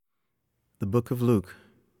The Book of Luke,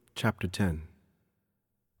 chapter 10.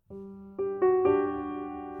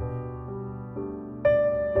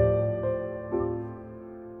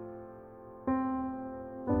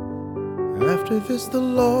 After this the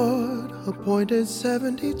Lord appointed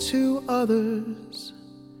 72 others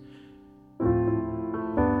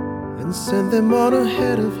and sent them on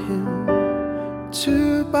ahead of him,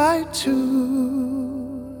 2 by 2,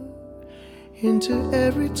 into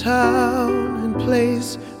every town and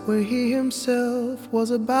place where he himself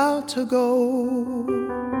was about to go.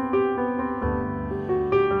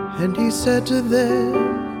 And he said to them,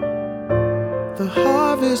 "The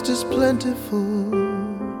harvest is plentiful,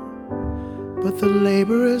 but the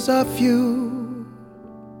laborers are few.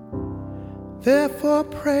 Therefore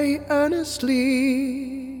pray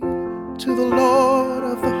earnestly to the Lord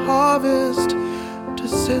of the harvest to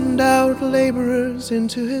send out laborers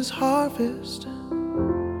into his harvest.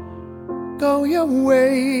 Go your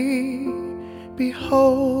way.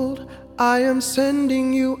 Behold, I am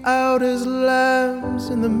sending you out as lambs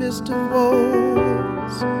in the midst of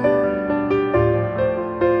wolves.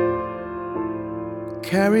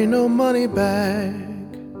 Carry no money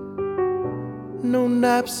bag, no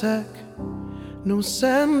knapsack, no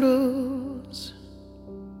sandals,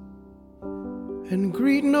 and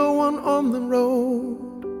greet no one on the road.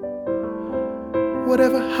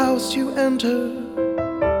 Whatever house you enter,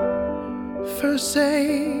 first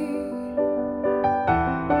say,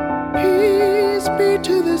 'Peace be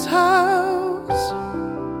to this house.'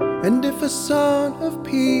 And if a son of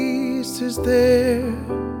peace is there,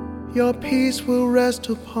 your peace will rest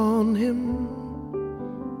upon him.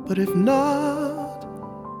 But if not,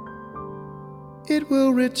 it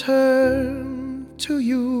will return to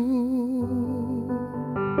you."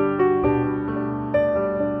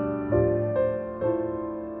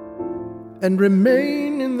 And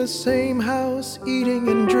remain in the same house, eating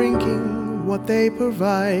and drinking what they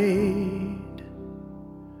provide.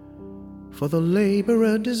 For the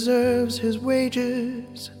laborer deserves his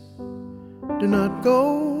wages. Do not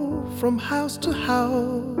go from house to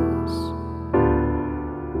house.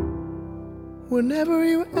 Whenever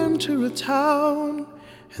you enter a town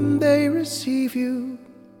and they receive you,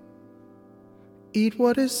 eat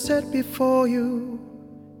what is set before you,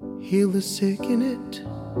 heal the sick in it,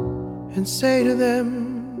 and say to them,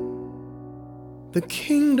 "The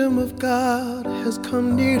kingdom of God has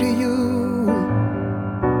come near to you."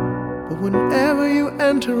 But whenever you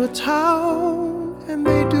enter a town and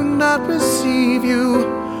they do not receive you,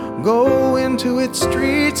 go into its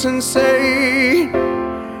streets and say,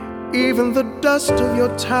 "Even the dust of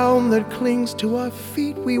your town that clings to our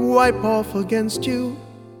feet we wipe off against you."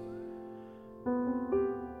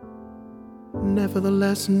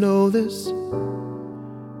 Nevertheless, know this,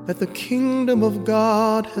 that the kingdom of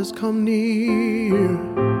God has come near.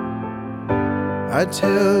 I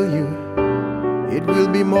tell you, it will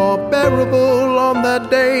be more bearable on that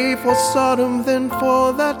day for Sodom than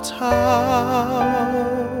for that town.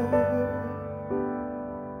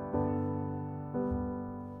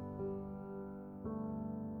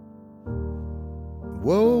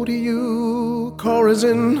 Woe to you,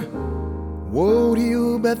 Chorazin! Woe to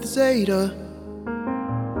you, Bethsaida!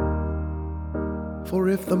 For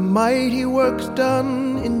if the mighty works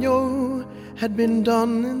done in you had been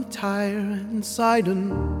done in Tyre and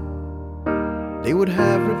Sidon, they would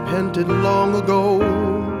have repented long ago,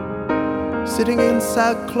 sitting in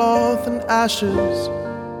sackcloth and ashes.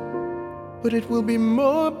 But it will be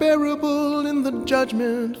more bearable in the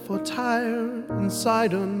judgment for Tyre and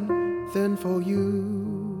Sidon than for you.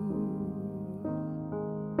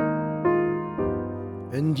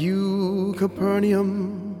 And you,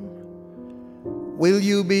 Capernaum, will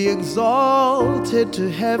you be exalted to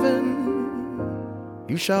heaven?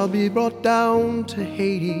 You shall be brought down to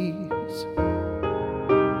Hades.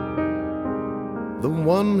 The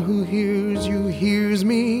one who hears you hears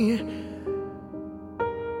me,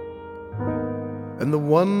 and the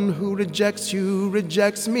one who rejects you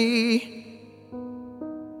rejects me,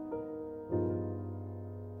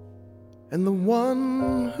 and the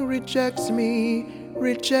one who rejects me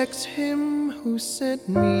rejects him who sent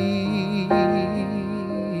me.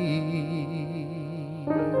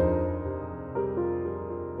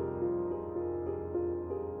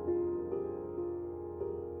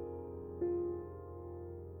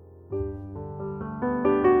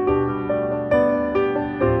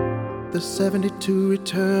 The 72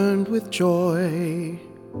 returned with joy,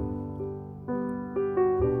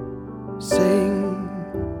 saying,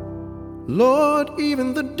 "Lord,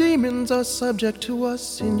 even the demons are subject to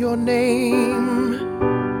us in your name."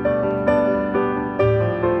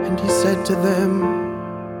 And he said to them,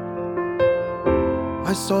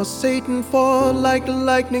 I saw Satan fall like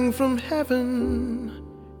lightning from heaven.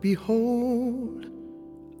 Behold,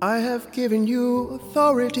 I have given you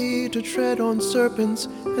authority to tread on serpents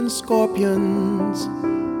and scorpions,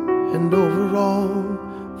 and over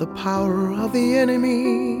all the power of the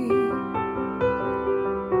enemy,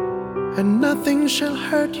 and nothing shall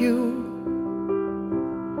hurt you.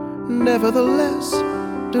 Nevertheless,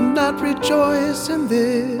 do not rejoice in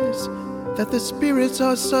this, that the spirits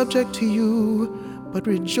are subject to you, but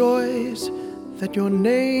rejoice that your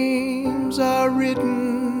names are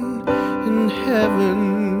written in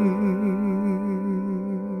heaven.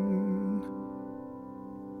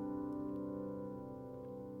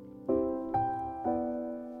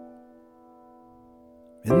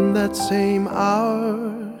 In that same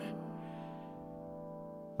hour,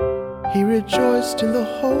 he rejoiced in the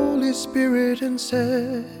Holy Spirit and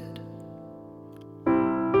said,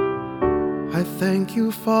 I thank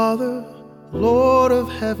you, Father, Lord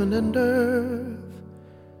of heaven and earth,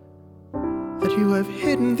 that you have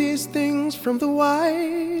hidden these things from the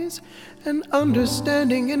wise and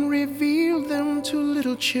understanding and revealed them to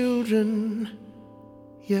little children.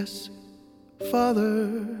 Yes,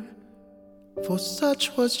 Father, for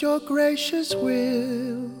such was your gracious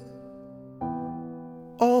will.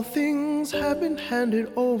 All things have been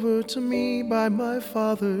handed over to me by my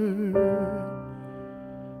Father,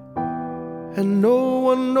 and no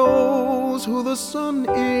one knows who the Son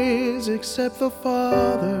is except the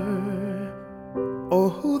Father, or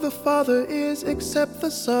who the Father is except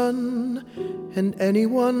the Son, and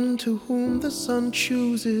anyone to whom the Son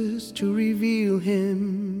chooses to reveal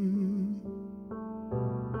him.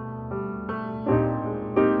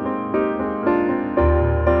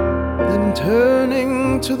 Then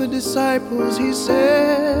turning to the disciples, he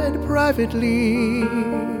said privately,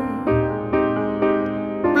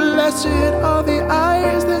 blessed are the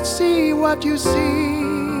eyes that see what you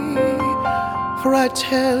see, for I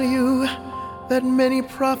tell you that many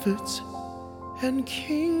prophets and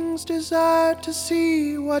kings desired to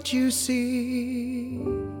see what you see,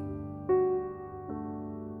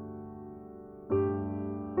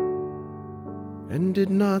 and did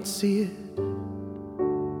not see it,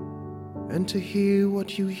 and to hear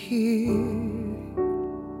what you hear,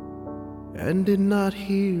 and did not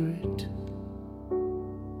hear it.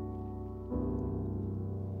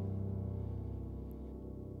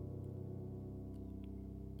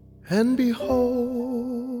 And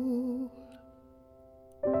behold,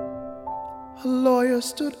 a lawyer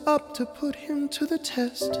stood up to put him to the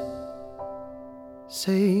test,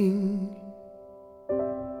 saying,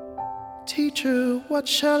 Teacher, what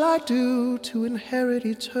shall I do to inherit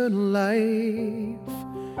eternal life?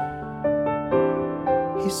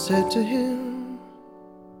 He said to him,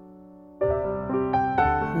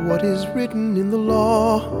 what is written in the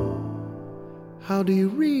law? How do you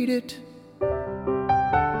read it?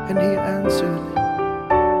 And he answered,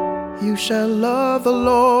 you shall love the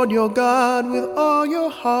Lord your God with all your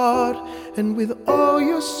heart, and with all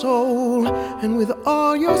your soul, and with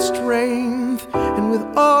all your strength, and with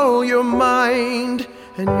all your mind,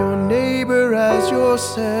 and your neighbor as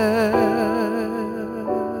yourself.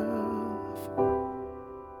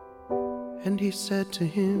 And he said to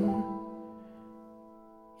him,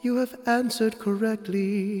 you have answered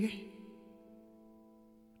correctly.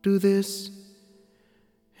 Do this,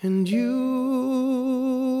 and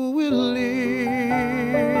you will live.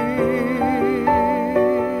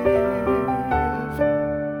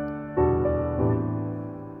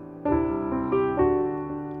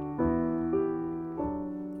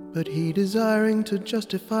 But he, desiring to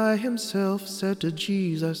justify himself, said to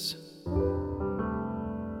Jesus,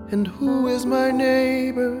 and who is my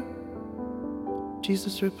neighbor?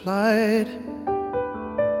 Jesus replied,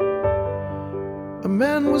 a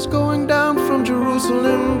man was going down from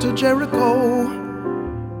Jerusalem to Jericho,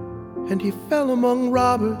 and he fell among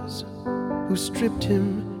robbers, who stripped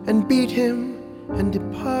him and beat him and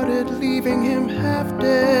departed, leaving him half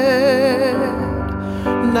dead.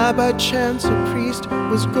 Now by chance a priest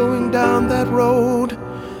was going down that road,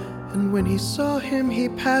 and when he saw him, he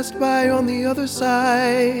passed by on the other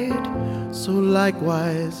side. So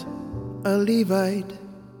likewise a Levite,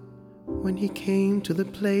 when he came to the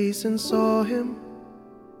place and saw him,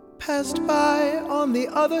 passed by on the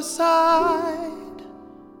other side.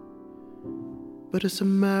 But a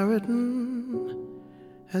Samaritan,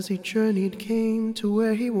 as he journeyed, came to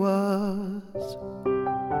where he was.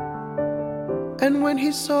 And when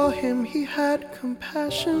he saw him, he had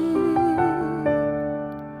compassion.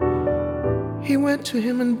 He went to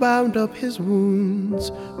him and bound up his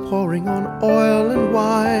wounds, pouring on oil and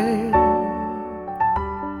wine.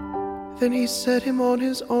 Then he set him on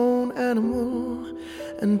his own animal,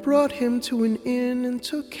 and brought him to an inn and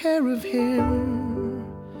took care of him.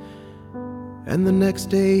 And the next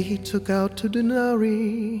day he took out 2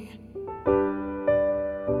 denarii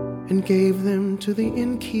and gave them to the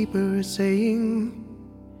innkeeper, saying,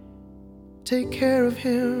 "Take care of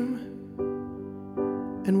him,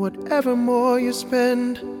 and whatever more you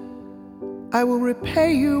spend, I will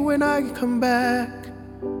repay you when I come back."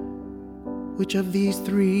 Which of these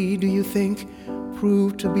 3 do you think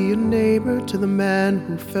proved to be a neighbor to the man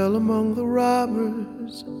who fell among the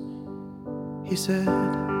robbers? He said,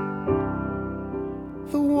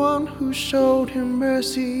 "The one who showed him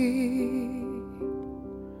mercy."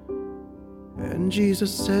 And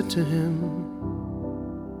Jesus said to him,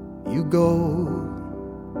 "You go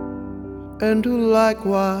and do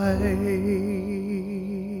likewise."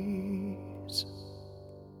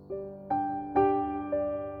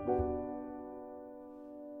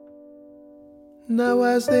 Now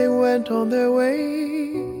as they went on their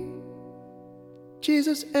way,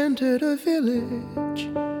 Jesus entered a village,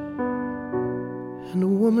 and a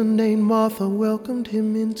woman named Martha welcomed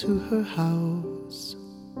him into her house.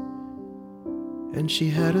 And she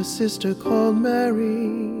had a sister called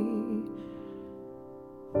Mary,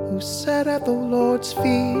 who sat at the Lord's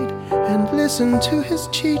feet and listened to his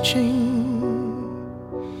teaching.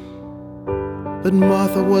 But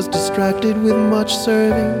Martha was distracted with much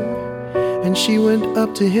serving, and she went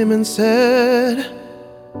up to him and said,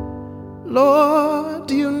 "Lord,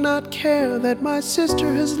 do you not care that my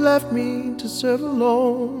sister has left me to serve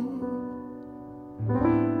alone?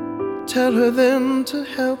 Tell her then to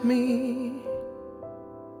help me."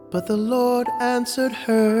 But the Lord answered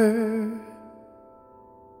her,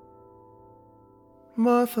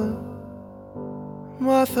 "Martha,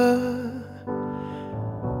 Martha,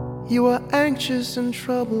 you are anxious and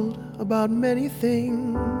troubled about many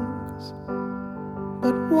things,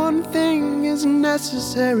 but one thing is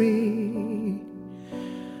necessary.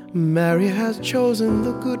 Mary has chosen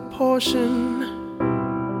the good portion,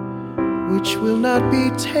 which will not be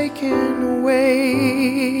taken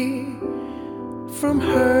away from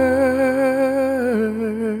her."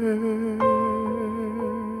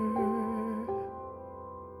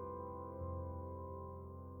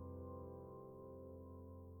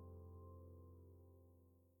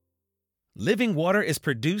 Living Water is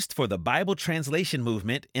produced for the Bible Translation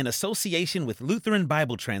Movement in association with Lutheran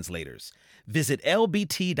Bible Translators. Visit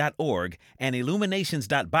lbt.org and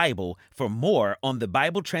illuminations.bible for more on the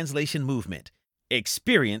Bible Translation Movement.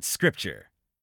 Experience Scripture.